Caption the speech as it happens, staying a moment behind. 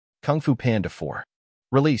Kung Fu Panda 4.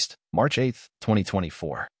 Released March 8,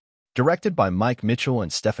 2024. Directed by Mike Mitchell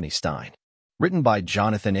and Stephanie Stein. Written by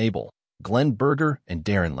Jonathan Abel, Glenn Berger, and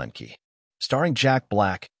Darren Lemke. Starring Jack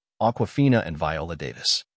Black, Awkwafina, and Viola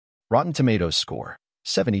Davis. Rotten Tomatoes score,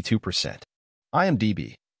 72%.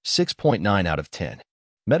 IMDb, 6.9 out of 10.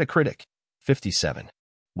 Metacritic, 57.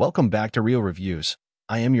 Welcome back to Real Reviews.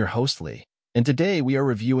 I am your host Lee, and today we are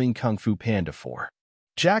reviewing Kung Fu Panda 4.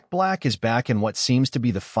 Jack Black is back in what seems to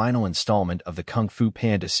be the final installment of the Kung Fu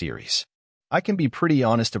Panda series. I can be pretty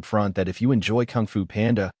honest up front that if you enjoy Kung Fu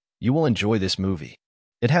Panda, you will enjoy this movie.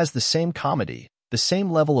 It has the same comedy, the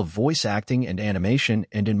same level of voice acting and animation,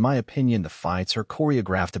 and in my opinion the fights are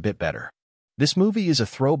choreographed a bit better. This movie is a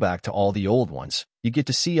throwback to all the old ones. You get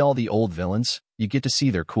to see all the old villains, you get to see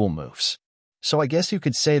their cool moves. So I guess you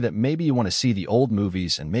could say that maybe you want to see the old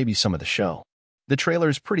movies and maybe some of the show. The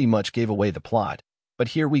trailers pretty much gave away the plot, but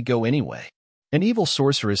here we go anyway. An evil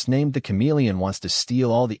sorceress named the Chameleon wants to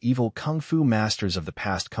steal all the evil kung fu masters of the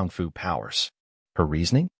past kung fu powers. Her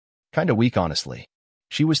reasoning? Kinda weak, honestly.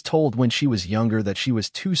 She was told when she was younger that she was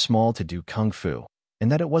too small to do kung fu,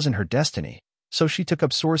 and that it wasn't her destiny, so she took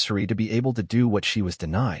up sorcery to be able to do what she was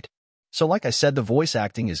denied. So like I said, the voice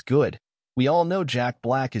acting is good. We all know Jack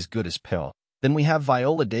Black is good as Pill. Then we have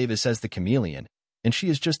Viola Davis as the Chameleon, and she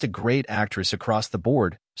is just a great actress across the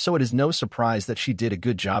board, so it is no surprise that she did a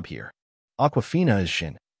good job here. Awkwafina is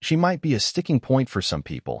Shin. She might be a sticking point for some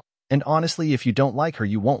people, and honestly, if you don't like her,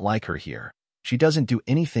 you won't like her here. She doesn't do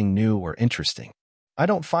anything new or interesting. I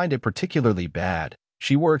don't find it particularly bad.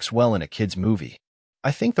 She works well in a kid's movie.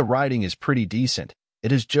 I think the writing is pretty decent.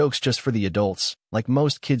 It is jokes just for the adults, like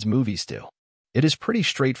most kids' movies do. It is pretty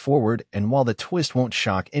straightforward, and while the twist won't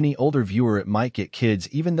shock any older viewer, it might get kids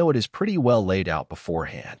even though it is pretty well laid out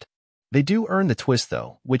beforehand. They do earn the twist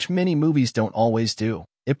though, which many movies don't always do.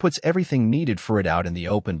 It puts everything needed for it out in the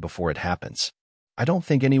open before it happens. I don't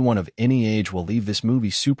think anyone of any age will leave this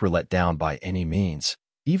movie super let down by any means,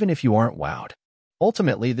 even if you aren't wowed.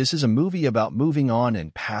 Ultimately, this is a movie about moving on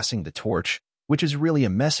and passing the torch, which is really a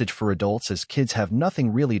message for adults as kids have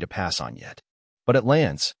nothing really to pass on yet. But it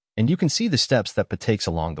lands, and you can see the steps that it takes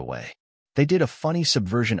along the way. They did a funny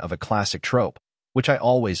subversion of a classic trope, which I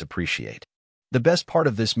always appreciate. The best part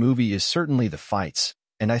of this movie is certainly the fights,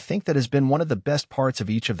 and I think that has been one of the best parts of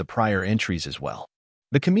each of the prior entries as well.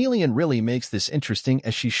 The Chameleon really makes this interesting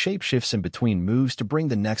as she shapeshifts in between moves to bring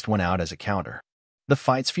the next one out as a counter. The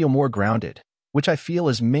fights feel more grounded, which I feel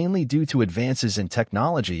is mainly due to advances in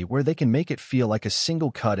technology where they can make it feel like a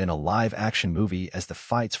single cut in a live-action movie as the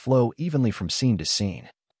fights flow evenly from scene to scene.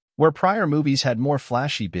 Where prior movies had more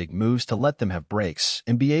flashy big moves to let them have breaks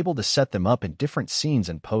and be able to set them up in different scenes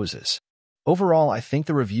and poses. Overall, I think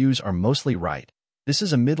the reviews are mostly right. This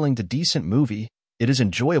is a middling to decent movie. It is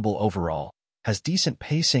enjoyable overall, has decent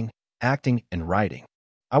pacing, acting, and writing.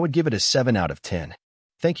 I would give it a 7 out of 10.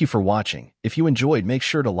 Thank you for watching. If you enjoyed, make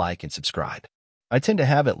sure to like and subscribe. I tend to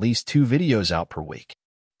have at least 2 videos out per week.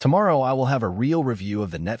 Tomorrow I will have a real review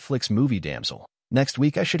of the Netflix movie Damsel. Next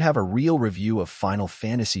week I should have a real review of Final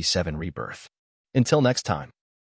Fantasy VII Rebirth. Until next time.